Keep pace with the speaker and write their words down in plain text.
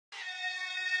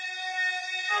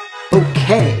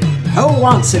Okay, who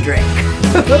wants a drink?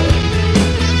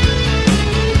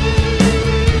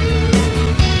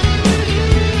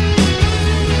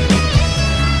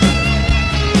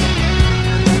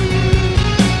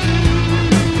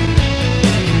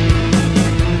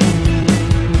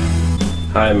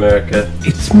 Hi, America.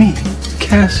 It's me,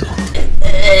 Castle.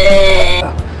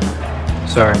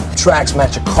 Sorry. Tracks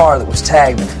match a car that was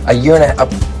tagged a year and a half.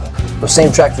 The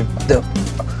same track for the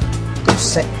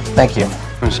same. Thank you.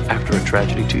 After a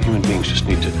tragedy, two human beings just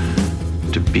need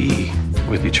to be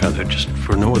with each other, just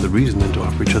for no other reason than to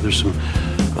offer each other some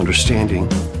understanding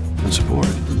and support.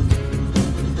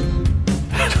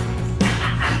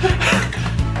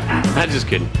 I'm just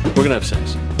kidding. We're gonna have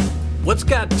sex. What's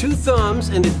got two thumbs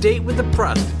and a date with a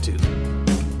prostitute?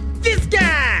 This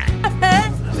guy!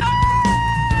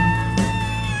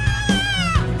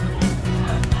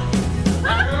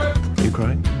 You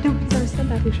crying? No, he's never said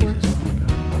that before.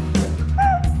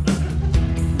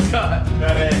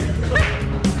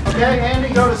 Okay,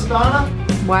 Andy, go to Stana.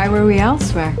 Why were we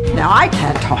elsewhere? Now I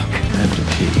can't talk. Have to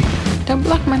pee. Don't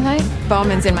block my light.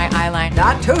 Bowman's in my eye line.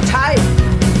 Not too tight.